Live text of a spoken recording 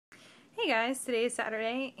Hey guys, today is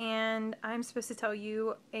Saturday and I'm supposed to tell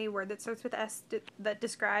you a word that starts with S that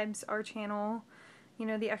describes our channel, you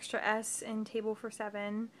know, the extra S in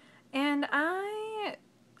Tableforsseven. And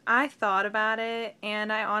I thought about it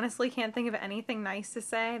and I honestly can't think of anything nice to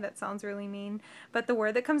say. That sounds really mean, but the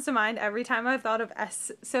word that comes to mind every time I've thought of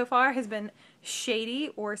S so far has been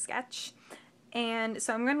shady or sketch. And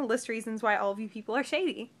so I'm going to list reasons why all of you people are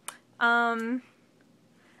shady.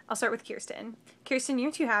 I'll start with Kirsten. Kirsten,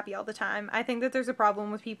 you're too happy all the time. I think that there's a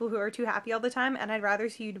problem with people who are too happy all the time, and I'd rather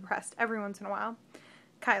see you depressed every once in a while.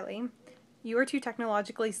 Kylie, you are too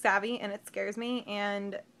technologically savvy, and it scares me,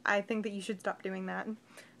 and I think that you should stop doing that.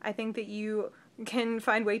 I think that you can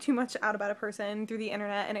find way too much out about a person through the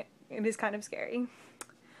internet, and it is kind of scary.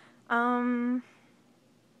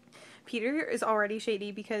 Peter is already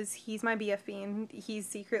shady because he's my BFB, and he's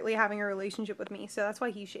secretly having a relationship with me, so that's why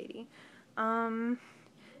he's shady.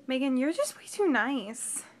 Megan, you're just way too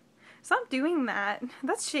nice. Stop doing that.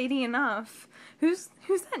 That's shady enough. Who's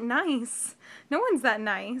that nice? No one's that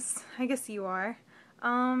nice. I guess you are.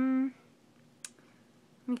 Let me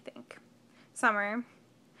think. Summer,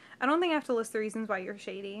 I don't think I have to list the reasons why you're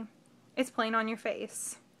shady. It's plain on your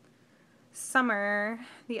face. Summer,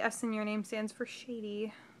 the S in your name stands for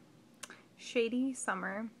shady. Shady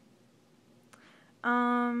Summer.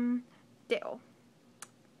 Dale.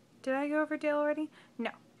 Did I go over Dale already? No.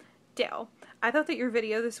 Dale, I thought that your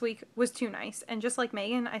video this week was too nice, and just like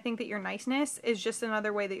Megan, I think that your niceness is just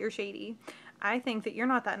another way that you're shady. I think that you're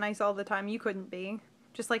not that nice all the time. You couldn't be.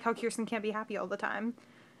 Just like how Kirsten can't be happy all the time.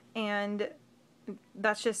 And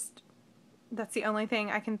that's the only thing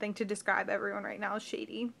I can think to describe everyone right now is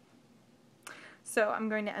shady. So I'm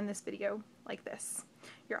going to end this video like this.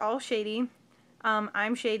 You're all shady.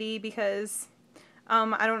 I'm shady because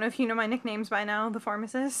I don't know if you know my nicknames by now. The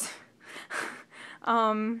Pharmacist.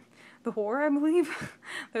 The Whore, I believe.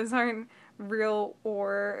 Those aren't real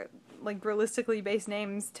or like realistically based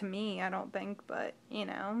names to me, I don't think, but you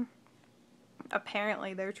know,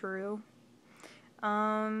 apparently they're true.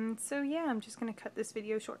 So yeah, I'm just gonna cut this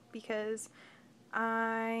video short because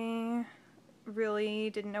I really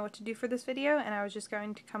didn't know what to do for this video, and I was just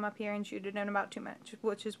going to come up here and shoot it in about 2 minutes,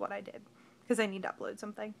 which is what I did because I need to upload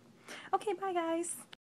something. Okay, bye guys.